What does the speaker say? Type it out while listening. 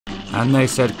And they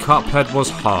said Cuphead was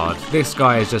hard. This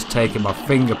guy is just taking my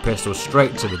finger pistol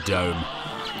straight to the dome.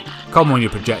 Come on, you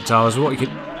projectiles. What you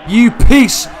can... You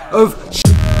piece of sh...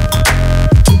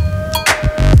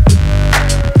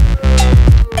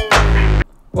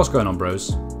 What's going on,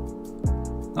 bros?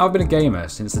 I've been a gamer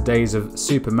since the days of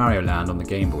Super Mario Land on the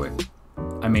Game Boy.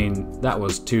 I mean, that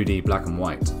was 2D black and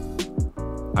white.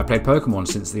 I played Pokemon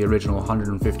since the original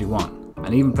 151,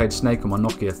 and even played Snake on my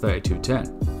Nokia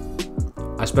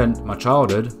 3210. I spent my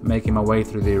childhood making my way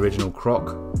through the original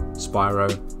Croc,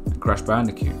 Spyro, and Crash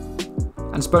Bandicoot,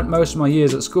 and spent most of my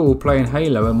years at school playing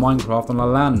Halo and Minecraft on a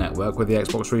LAN network with the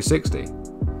Xbox 360.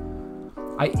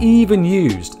 I even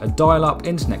used a dial-up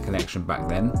internet connection back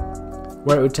then,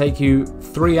 where it would take you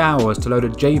 3 hours to load a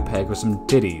JPEG with some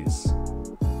ditties.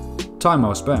 Time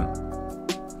well spent.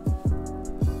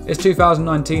 It's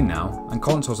 2019 now, and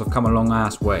consoles have come a long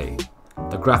ass way.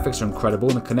 The graphics are incredible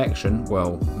and the connection,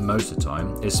 well, most of the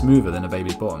time, is smoother than a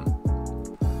baby's bottom.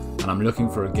 And I'm looking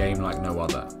for a game like no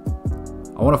other.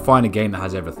 I want to find a game that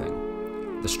has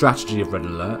everything. The strategy of Red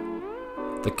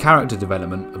Alert, the character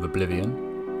development of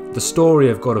Oblivion, the story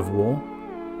of God of War,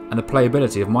 and the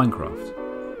playability of Minecraft.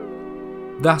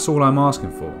 That's all I'm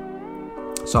asking for.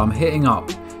 So I'm hitting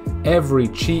up every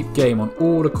cheap game on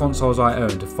all the consoles I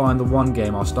own to find the one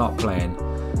game I'll start playing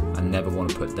and never want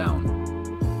to put down.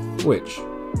 Which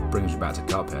brings me back to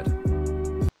Cuphead.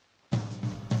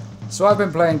 So I've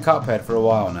been playing Cuphead for a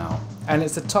while now, and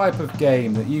it's the type of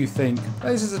game that you think,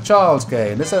 this is a child's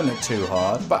game, this don't look too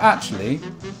hard, but actually,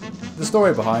 the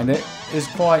story behind it is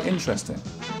quite interesting.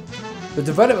 The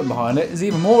development behind it is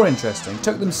even more interesting. It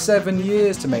took them 7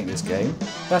 years to make this game.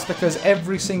 That's because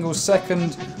every single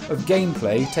second of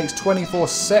gameplay takes 24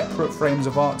 separate frames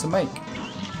of art to make.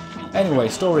 Anyway,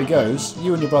 story goes,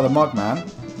 you and your brother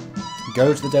Mugman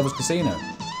go to the Devil's Casino.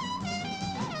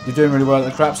 You're doing really well at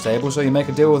the craps table, so you make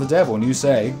a deal with the devil and you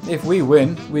say, if we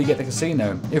win, we get the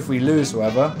casino. If we lose,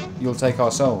 however, you'll take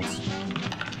our souls.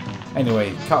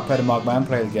 Anyway, Cuphead and Mugman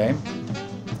play the game,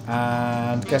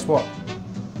 and guess what?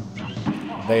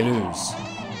 They lose.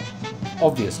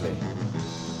 Obviously.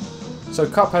 So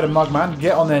Cuphead and Mugman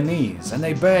get on their knees and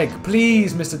they beg,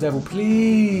 please Mr. Devil,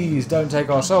 please don't take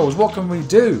our souls. What can we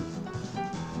do?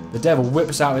 The devil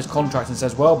whips out his contract and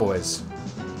says, well boys,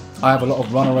 I have a lot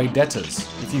of runaway debtors.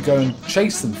 If you go and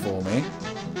chase them for me,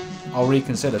 I'll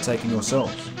reconsider taking your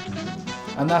souls.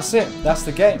 And that's it. That's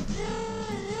the game.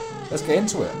 Let's get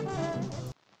into it.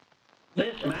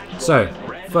 So,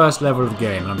 first level of the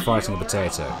game and I'm fighting a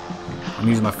potato. I'm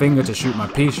using my finger to shoot my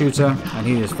pea shooter, and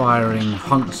he is firing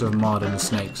hunks of mud and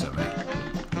snakes at me.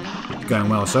 It's going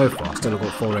well so far, still I've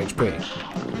got 4 HP.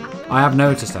 I have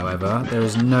noticed, however, there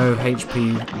is no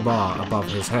HP bar above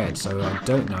his head, so I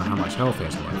don't know how much health he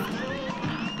has left.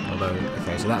 Although,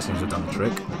 okay, so that seems to have done the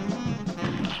trick.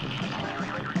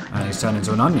 And he's turned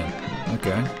into an onion.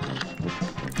 Okay.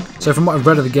 So from what I've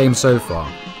read of the game so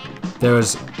far, there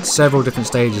is several different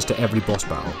stages to every boss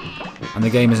battle. And the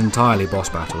game is entirely boss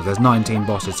battle. There's 19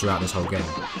 bosses throughout this whole game.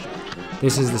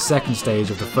 This is the second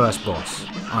stage of the first boss,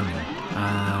 Onion,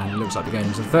 and it looks like we're going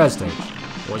into the third stage.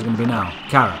 What's it going to be now?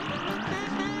 Carrot.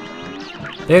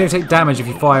 They only take damage if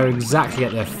you fire exactly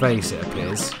at their face, it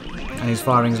appears. And he's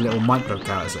firing his little micro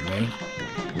carrots at me,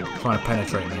 trying to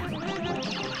penetrate me.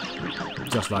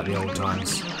 Just like the old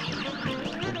times.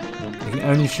 You can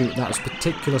only shoot that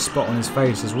particular spot on his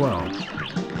face as well.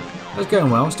 It's going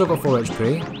well, still got 4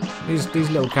 HP. These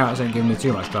little carrots ain't giving me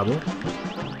too much trouble.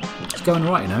 It's going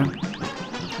right, you know.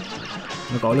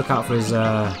 I've got to look out for his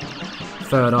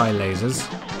third eye lasers.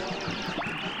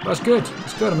 But it's good.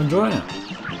 It's good. I'm enjoying it.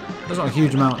 There's not a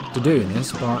huge amount to do in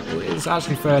this, but it's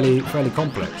actually fairly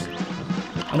complex.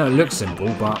 I know it looks simple,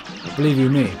 but believe you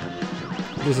me,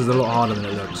 this is a lot harder than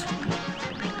it looks.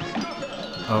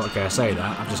 Oh, okay. I say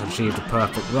that. I've just achieved a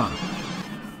perfect run.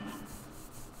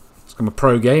 I'm a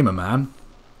pro gamer, man.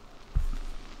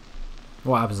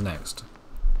 What happens next?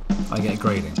 I get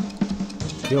grading.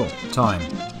 Cool. Time.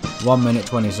 1 minute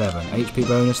 27. HP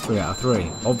bonus 3 out of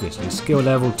 3. Obviously. Skill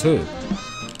level 2.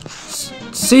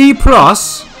 C+?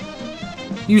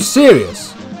 You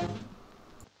serious?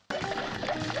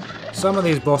 Some of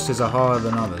these bosses are harder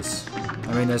than others.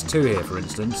 I mean, there's 2 here, for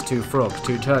instance. 2 frogs,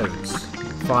 2 toads,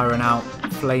 firing out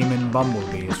flaming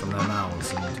bumblebees from their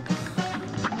mouths and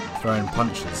throwing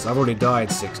punches. I've already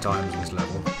died 6 times in this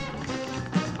level.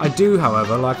 I do,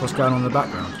 however, like what's going on in the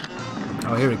background.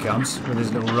 Oh, here he comes with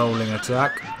his little rolling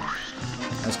attack.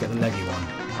 Let's get the leggy one.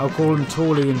 I'll call him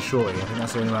Tawley and Shorty. I think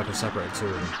that's the only way I can separate the 2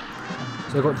 of them.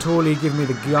 So I've got Tawley giving me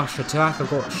the gush attack. I've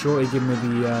got Shorty giving me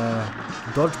the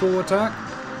dodgeball attack.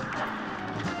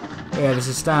 Yeah, this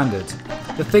is standard.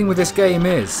 The thing with this game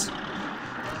is,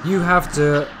 You have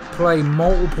to play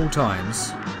multiple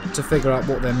times to figure out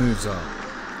what their moves are.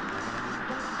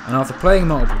 And after playing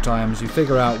multiple times, you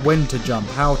figure out when to jump,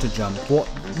 how to jump, what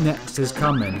next is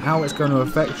coming, how it's going to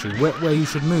affect you, where you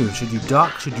should move. Should you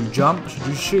duck? Should you jump? Should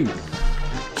you shoot?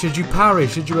 Should you parry?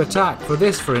 Should you attack? For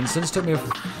this, for instance, took me a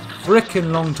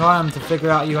frickin' long time to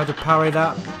figure out you had to parry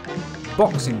that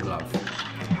boxing glove.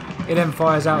 It then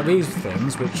fires out these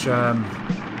things, which,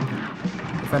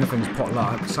 if anything's pot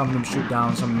luck, some of them shoot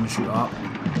down, some of them shoot up.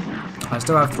 I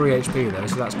still have 3 HP though,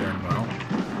 so that's going well.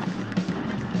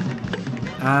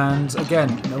 And again,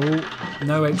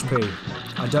 no HP.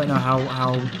 I don't know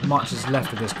how much is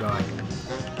left of this guy.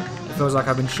 It feels like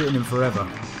I've been shooting him forever.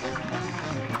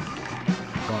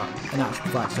 But in actual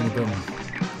fact, it's only been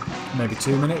maybe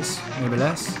 2 minutes, maybe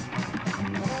less.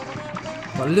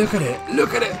 But look at it,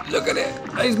 look at it, look at it!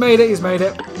 He's made it, he's made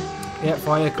it! Yep,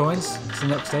 fire coins. It's the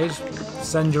next stage.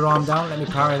 Send your arm down, let me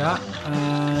parry that.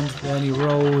 And then he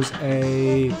rolls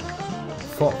a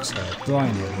fox head.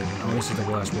 Blind hit. Oh, this is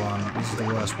the worst one. This is the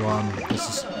worst one. This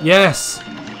is... Yes!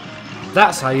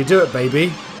 That's how you do it,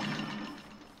 baby.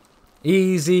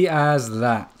 Easy as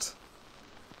that.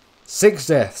 6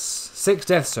 deaths. 6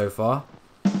 deaths so far.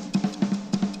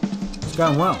 It's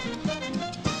going well.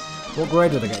 What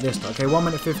grade did I get this? Okay, 1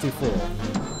 minute 54.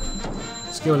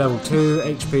 Skill level 2.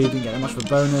 HP, didn't get that much of a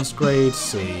bonus. Grade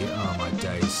C. Oh my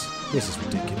days. This is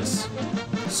ridiculous.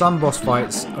 Some boss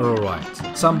fights are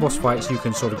alright. Some boss fights you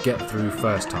can sort of get through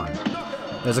first time.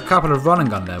 There's a couple of run and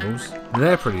gun levels.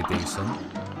 They're pretty decent.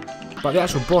 But the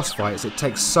actual boss fights, it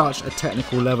takes such a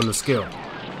technical level of skill.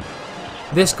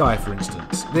 This guy, for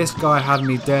instance. This guy had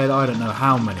me dead I don't know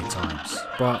how many times.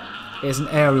 But it's an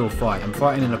aerial fight. I'm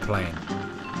fighting in a plane.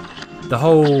 The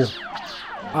whole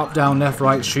up, down, left,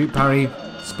 right, shoot, parry,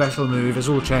 special move is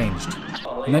all changed.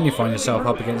 And then you find yourself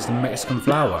up against the Mexican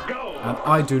flower. And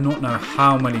I do not know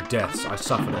how many deaths I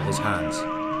suffered at his hands.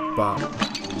 But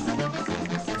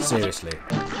seriously,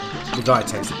 the guy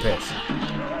takes the piss.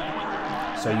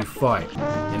 So you fight,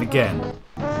 and again,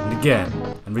 and again,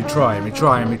 and retry, and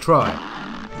retry, and retry.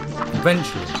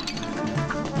 Eventually,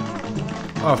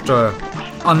 after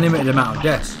unlimited amount of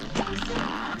deaths,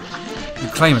 you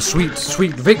claim a sweet,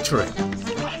 sweet victory.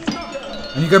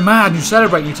 And you go mad, and you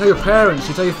celebrate, you tell your parents,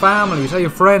 you tell your family, you tell your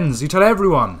friends, you tell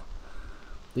everyone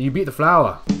that you beat the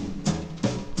flower.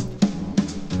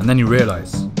 And then you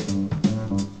realise,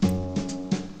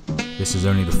 this is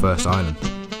only the first island.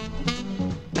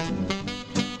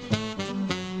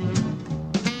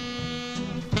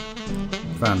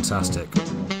 Fantastic.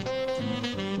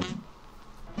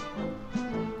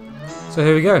 So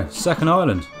here we go, second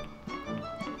island.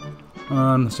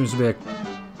 Seems to be a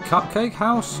cupcake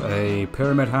house, a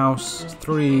pyramid house,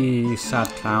 3 sad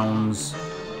clowns,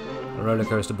 a roller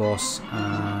coaster boss,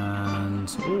 and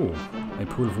ooh, a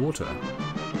pool of water.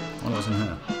 What's in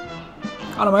here?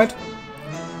 Animate!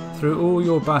 Through all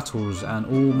your battles and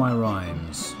all my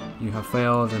rhymes, you have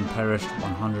failed and perished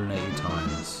 180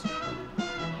 times.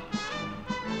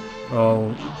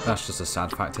 Well, that's just a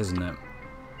sad fact, isn't it?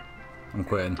 I'm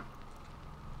quitting.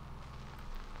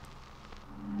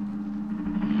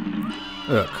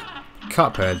 Look,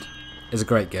 Cuphead is a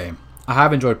great game. I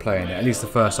have enjoyed playing it, at least the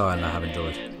first island I have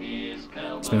enjoyed.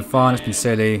 It's been fun, it's been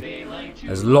silly,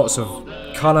 there's lots of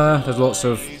colour, there's lots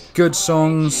of good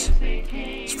songs.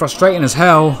 It's frustrating as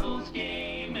hell,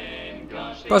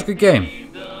 but it's a good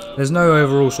game. There's no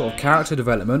overall sort of character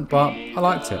development, but I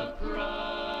liked it.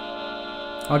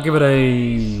 I'll give it a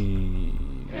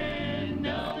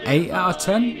 8 out of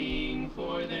 10.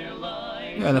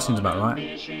 Yeah, that seems about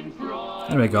right.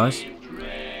 Anyway guys,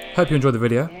 hope you enjoyed the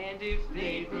video,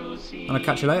 and I'll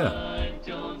catch you later.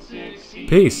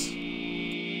 Peace.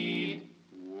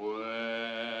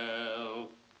 Well,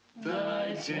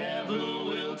 the devil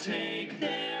will take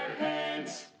their